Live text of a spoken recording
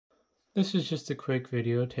This is just a quick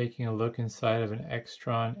video taking a look inside of an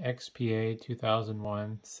Extron XPA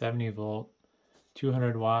 2001 70 volt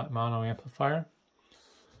 200 watt mono amplifier.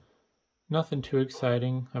 Nothing too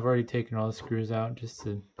exciting. I've already taken all the screws out just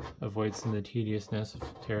to avoid some of the tediousness of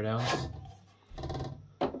teardowns.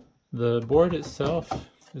 The board itself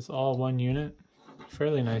is all one unit.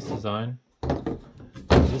 Fairly nice design.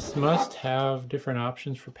 This must have different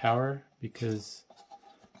options for power because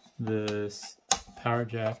the power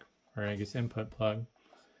jack, or I guess input plug,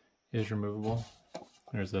 is removable.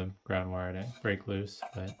 There's a ground wire to break loose,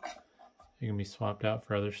 but it can be swapped out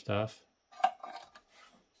for other stuff.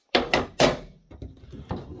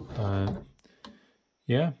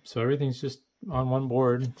 Yeah, so everything's just on one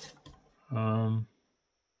board. I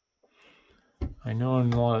know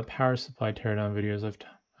in a lot of power supply teardown videos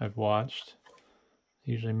I've watched,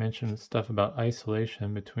 they usually mention stuff about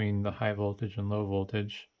isolation between the high voltage and low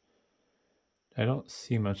voltage. I don't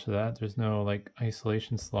see much of that. There's no like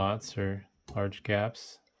isolation slots or large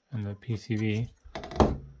gaps in the PCB.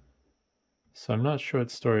 So I'm not sure what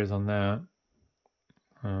the story is on that.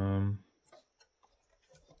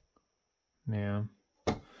 Yeah.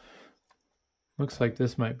 Looks like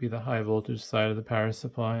this might be the high voltage side of the power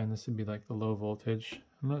supply and this would be like the low voltage.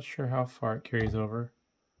 I'm not sure how far it carries over.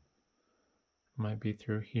 It might be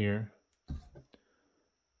through here.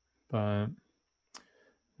 But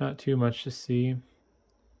not too much to see.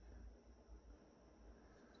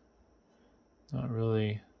 Not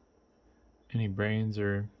really any brains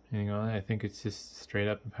or anything on it. I think it's just straight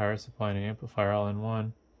up a power supply and an amplifier all in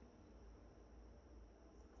one.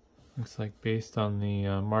 Looks like based on the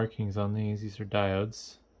markings on these are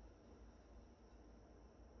diodes.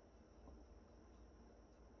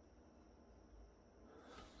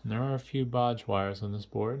 And there are a few bodge wires on this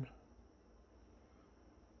board.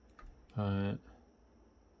 But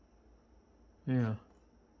yeah.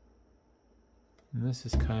 And this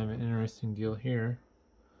is kind of an interesting deal here.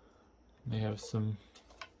 They have some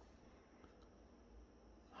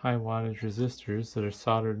high wattage resistors that are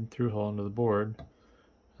soldered through hole into the board.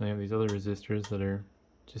 And they have these other resistors that are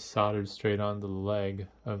just soldered straight onto the leg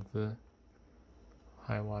of the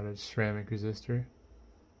high wattage ceramic resistor.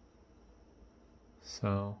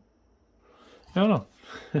 So, I don't know.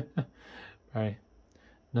 Probably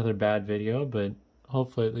another bad video, but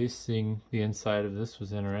hopefully at least seeing the inside of this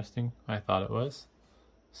was interesting. I thought it was.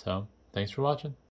 So, thanks for watching.